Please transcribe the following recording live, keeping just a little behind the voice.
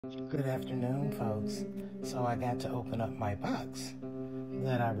Good afternoon, folks. So I got to open up my box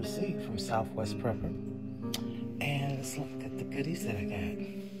that I received from Southwest Prepper. And let's look at the goodies that I got.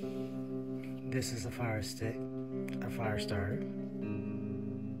 This is a fire stick, a fire starter.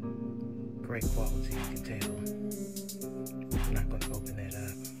 Great quality, you can tell. I'm not going to open that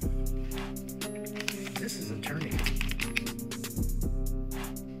up. This is a tourniquet.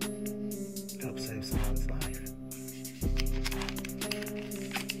 Help save someone's life.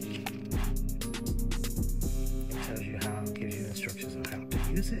 Gives you instructions on how to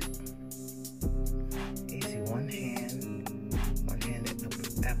use it. Easy one-handed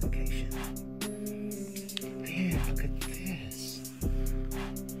application. Man, look at this.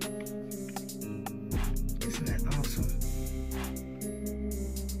 Isn't that awesome?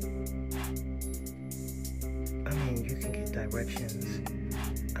 I mean, you can get directions,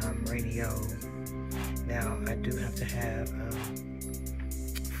 radio. Now, I do have to have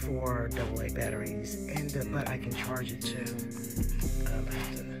 4 AA batteries, but I can charge it too.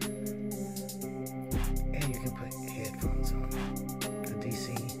 And you can put headphones on. The DC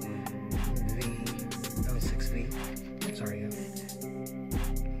V6V. Sorry, I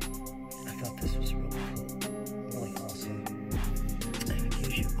thought this was really cool, really awesome, and it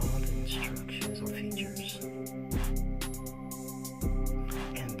gives you all the instructions or features.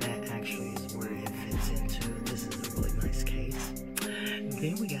 And that actually is where it fits into. This is a really nice case.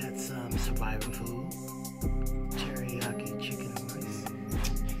 Then we got some survivor food, teriyaki chicken and rice,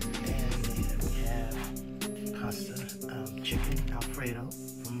 and then we have pasta, chicken Alfredo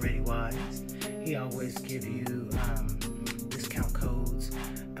from Ready Wise. He always give you discount codes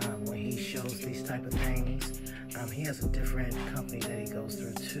when he shows these type of things. He has a different company that he goes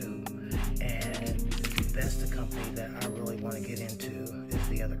through too, and that's the company that I really want to get into, is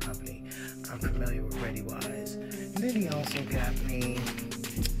the other company. I'm familiar with Ready Wise. And then he also got me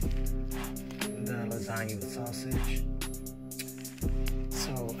the lasagna with sausage.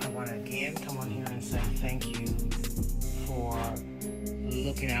 So I want to again come on here and say thank you for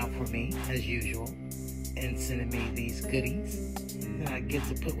looking out for me as usual and sending me these goodies that I get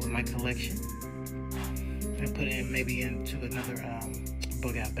to put with my collection and put it maybe into another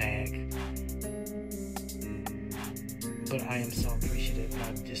bug out bag. But I am so appreciative, and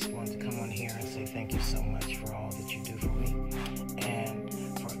I just wanted to come on here and say thank you so much for all that you do for me. And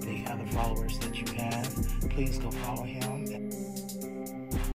for the other followers that you have, please go follow him